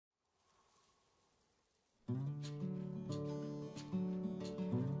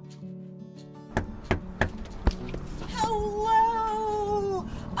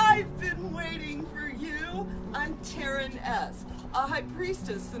Taren S, a High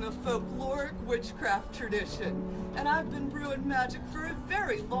Priestess in a folkloric witchcraft tradition, and I've been brewing magic for a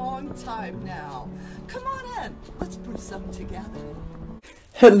very long time now. Come on in, let's brew some together.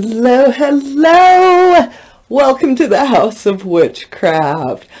 Hello, hello! Welcome to the House of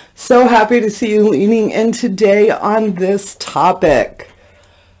Witchcraft. So happy to see you leaning in today on this topic.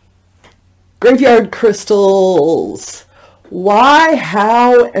 Graveyard crystals. Why,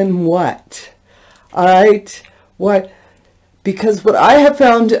 how, and what? Alright, what? Because what I have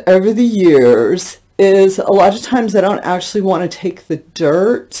found over the years is a lot of times I don't actually want to take the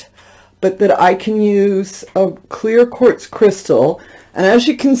dirt, but that I can use a clear quartz crystal. And as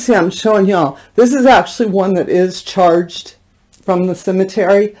you can see, I'm showing y'all, this is actually one that is charged from the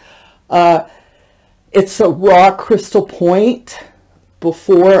cemetery. It's a raw crystal point.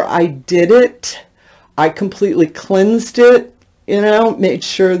 Before I did it, I completely cleansed it, made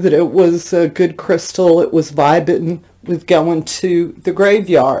sure that it was a good crystal. It was vibing with going to the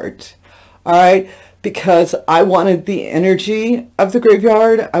graveyard. All right, because I wanted the energy of the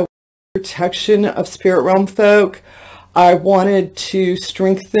graveyard. I wanted protection of spirit realm folk. I wanted to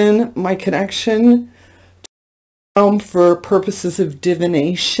strengthen my connection for purposes of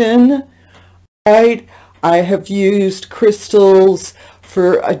divination. Right? I have used crystals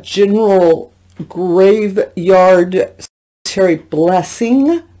for a general graveyard cemetery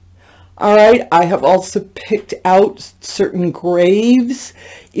blessing. All right. I have also picked out certain graves,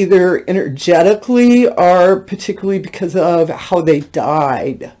 either energetically or particularly because of how they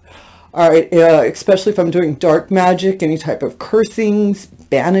died. All right, especially if I'm doing dark magic, any type of cursings,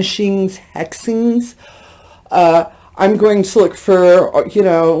 banishings, hexings, I'm going to look for,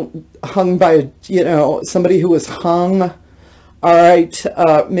 hung by, somebody who was hung. All right,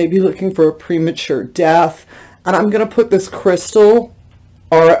 maybe looking for a premature death. And I'm going to put this crystal,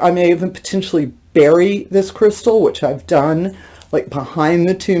 or I may even potentially bury this crystal, which I've done, like behind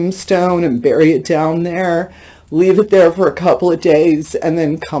the tombstone, and bury it down there. Leave it there for a couple of days and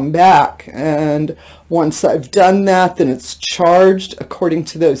then come back. And once I've done that, then it's charged according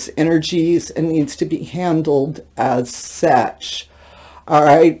to those energies and needs to be handled as such. All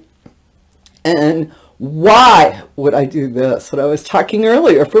right. And why would I do this? What I was talking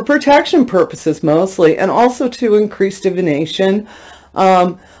earlier, for protection purposes mostly, and also to increase divination.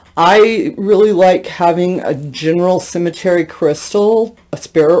 I really like having a general cemetery crystal, a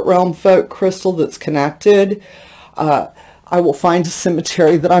spirit realm folk crystal that's connected. I will find a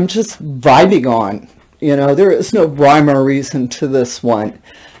cemetery that I'm just vibing on. There is no rhyme or reason to this one.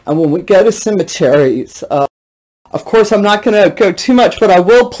 And when we go to cemeteries, of course, I'm not going to go too much, but I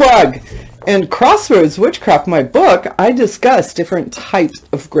will plug. In Crossroads Witchcraft, my book, I discuss different types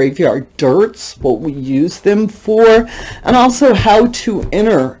of graveyard dirts, what we use them for, and also how to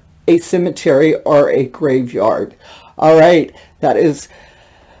enter a cemetery or a graveyard. All right,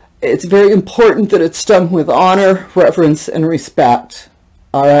 it's very important that it's done with honor, reverence, and respect.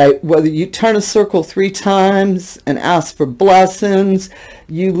 All right, whether you turn a circle 3 times and ask for blessings,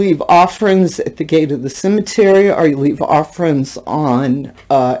 you leave offerings at the gate of the cemetery, or you leave offerings on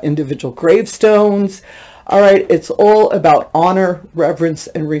individual gravestones. All right, it's all about honor, reverence,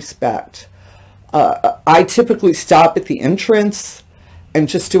 and respect. I typically stop at the entrance and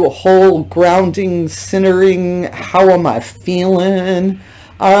just do a whole grounding, centering, how am I feeling?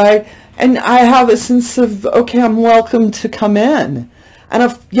 All right, and I have a sense of, okay, I'm welcome to come in.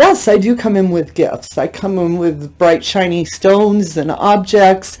 And yes, I do come in with gifts. I come in with bright, shiny stones and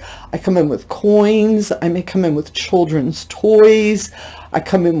objects. I come in with coins. I may come in with children's toys. I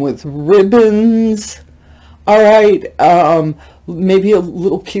come in with ribbons. All right, maybe a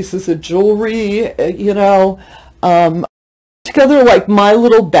little pieces of jewelry, together like my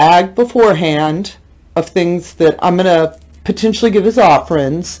little bag beforehand of things that I'm going to potentially give as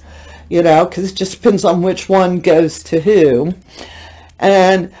offerings, because it just depends on which one goes to who.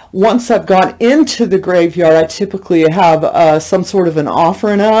 And once I've gone into the graveyard, I typically have some sort of an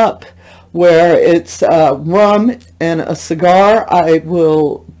offering up where it's rum and a cigar. I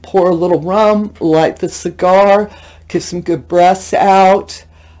will pour a little rum, light the cigar, give some good breaths out.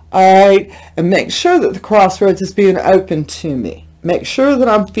 All right, and make sure that the crossroads is being open to me. Make sure that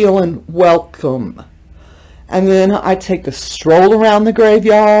I'm feeling welcome. And then I take a stroll around the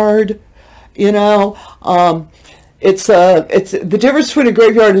graveyard. It's the difference between a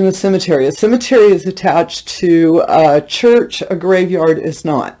graveyard and a cemetery. A cemetery is attached to a church. A graveyard is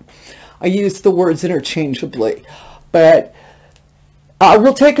not. I use the words interchangeably, but I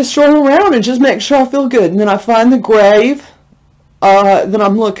will take a stroll around and just make sure I feel good. And then I find the grave that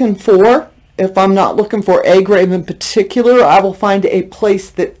I'm looking for. if I'm not looking for a grave in particular, I will find a place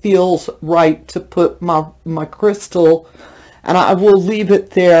that feels right to put my crystal, and I will leave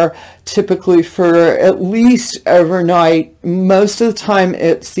it there typically for at least overnight. Most of the time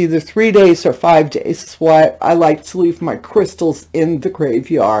it's either 3 days or 5 days. That's why I like to leave my crystals in the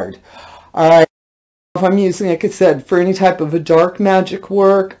graveyard. All right. If I'm using, like I said, for any type of a dark magic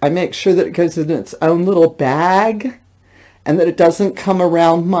work, I make sure that it goes in its own little bag and that it doesn't come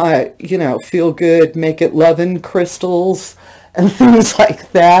around my, you know, feel good, make it loving crystals and things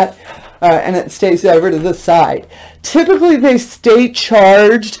like that. And it stays over to the side. Typically, they stay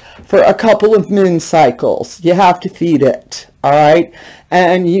charged for a couple of moon cycles. You have to feed it, all right?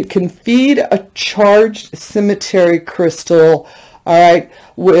 And you can feed a charged cemetery crystal, all right,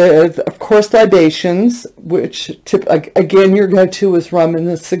 with, of course, libations, which, again, your go-to is rum and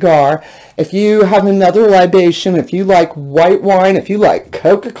a cigar. If you have another libation, if you like white wine, if you like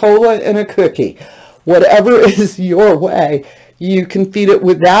Coca-Cola and a cookie, whatever is your way, you can feed it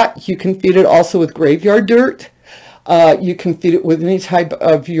with that. You can feed it also with graveyard dirt. You can feed it with any type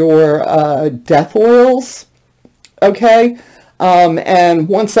of your death oils. Okay. And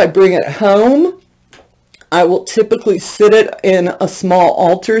once I bring it home, I will typically sit it in a small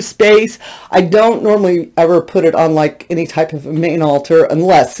altar space. I don't normally ever put it on like any type of a main altar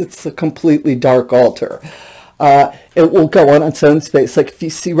unless it's a completely dark altar. It will go on its own space. Like if you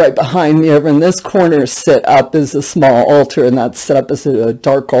see right behind me over in this corner, set up as a small altar, and that's set up as a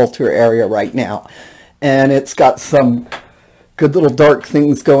dark altar area right now. And it's got some good little dark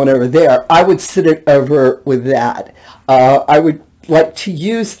things going over there. I would sit it over with that. I would like to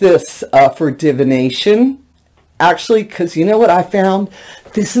use this for divination, actually, because you know what I found?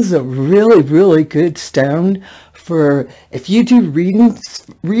 This is a really, really good stone for if you do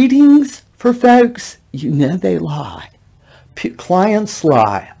readings for folks. You know they lie. Clients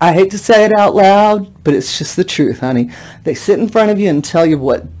lie. I hate to say it out loud, but it's just the truth, honey. They sit in front of you and tell you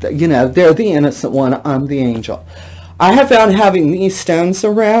what, you know, they're the innocent one, I'm the angel. I have found having these stones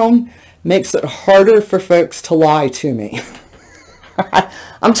around makes it harder for folks to lie to me.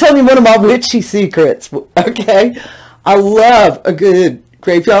 I'm telling you one of my witchy secrets, okay? I love a good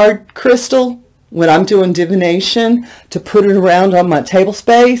graveyard crystal when I'm doing divination to put it around on my table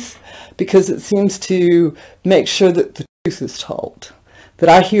space, because it seems to make sure that the truth is told, that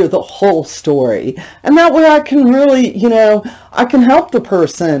I hear the whole story. And that way I can really, you know, I can help the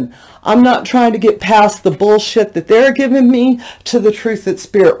person. I'm not trying to get past the bullshit that they're giving me to the truth that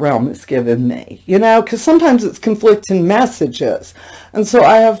spirit realm is giving me, you know, because sometimes it's conflicting messages. And so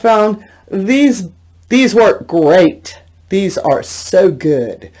I have found these work great. These are so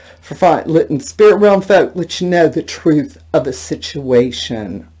good for letting spirit realm folk let you know the truth of a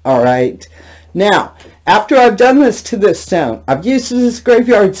situation. All right. Now, after I've done this to this stone, I've used it as a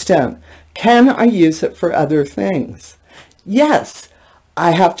graveyard stone. Can I use it for other things? Yes.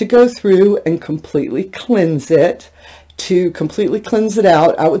 I have to go through and completely cleanse it. To completely cleanse it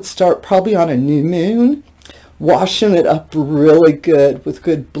out, I would start probably on a new moon, washing it up really good with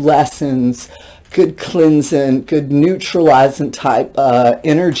good blessings, good cleansing, good neutralizing type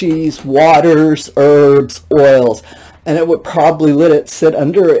energies, waters, herbs, oils. And it would probably let it sit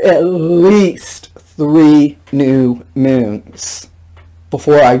under at least 3 new moons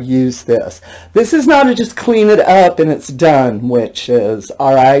before I use this. This is not to just clean it up and it's done, witches,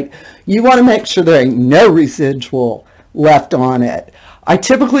 all right? You want to make sure there ain't no residual left on it. I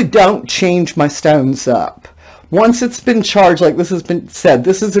typically don't change my stones up. Once it's been charged, like this has been said,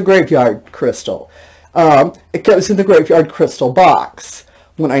 this is a graveyard crystal. It goes in the graveyard crystal box.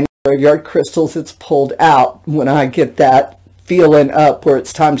 When I graveyard crystals, it's pulled out. When I get that feeling up where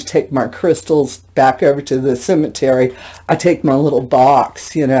it's time to take my crystals back over to the cemetery, I take my little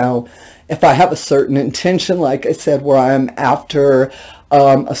box, you know. If I have a certain intention, like I said, where I'm after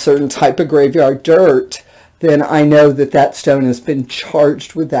a certain type of graveyard dirt, then I know that that stone has been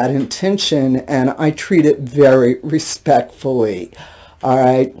charged with that intention, and I treat it very respectfully. All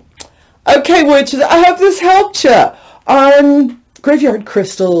right. Okay, witches, I hope this helped you on graveyard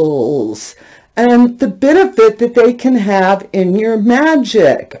crystals and the benefit that they can have in your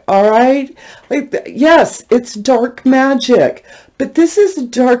magic. All right. Like, yes, it's dark magic, but this is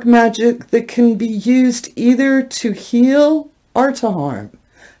dark magic that can be used either to heal or to harm.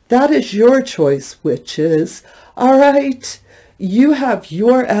 That is your choice, witches. All right. You have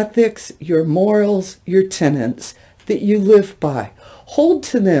your ethics, your morals, your tenets that you live by. Hold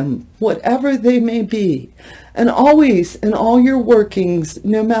to them, whatever they may be. And always, in all your workings,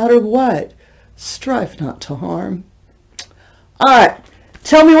 no matter what, strive not to harm. All right.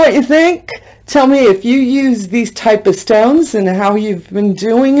 Tell me what you think. Tell me if you use these type of stones and how you've been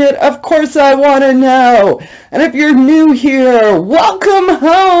doing it. Of course I want to know. And if you're new here, welcome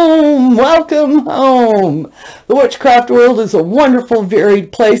home. Welcome home. The witchcraft world is a wonderful,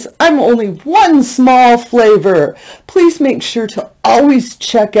 varied place. I'm only one small flavor. Please make sure to always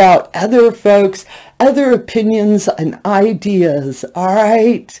check out other folks, other opinions and ideas. All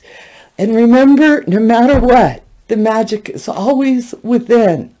right? And remember, no matter what, the magic is always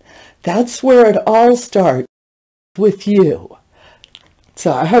within. That's where it all starts, with you.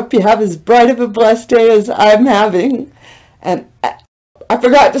 So I hope you have as bright of a blessed day as I'm having. And I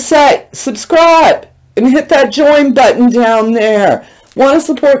forgot to say, subscribe and hit that join button down there. Want to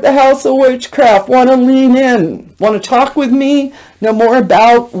support the House of Witchcraft? Want to lean in? Want to talk with me? Know more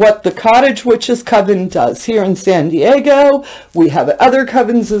about what the Cottage Witches Coven does here in San Diego? We have other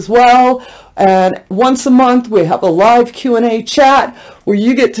covens as well. And once a month, we have a live Q&A chat where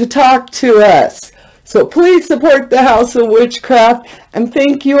you get to talk to us. So please support the House of Witchcraft. And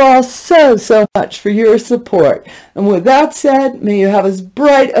thank you all so, so much for your support. And with that said, may you have as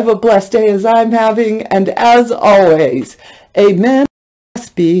bright of a blessed day as I'm having. And as always, amen,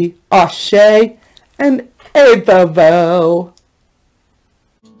 be, ashe, and a bobo.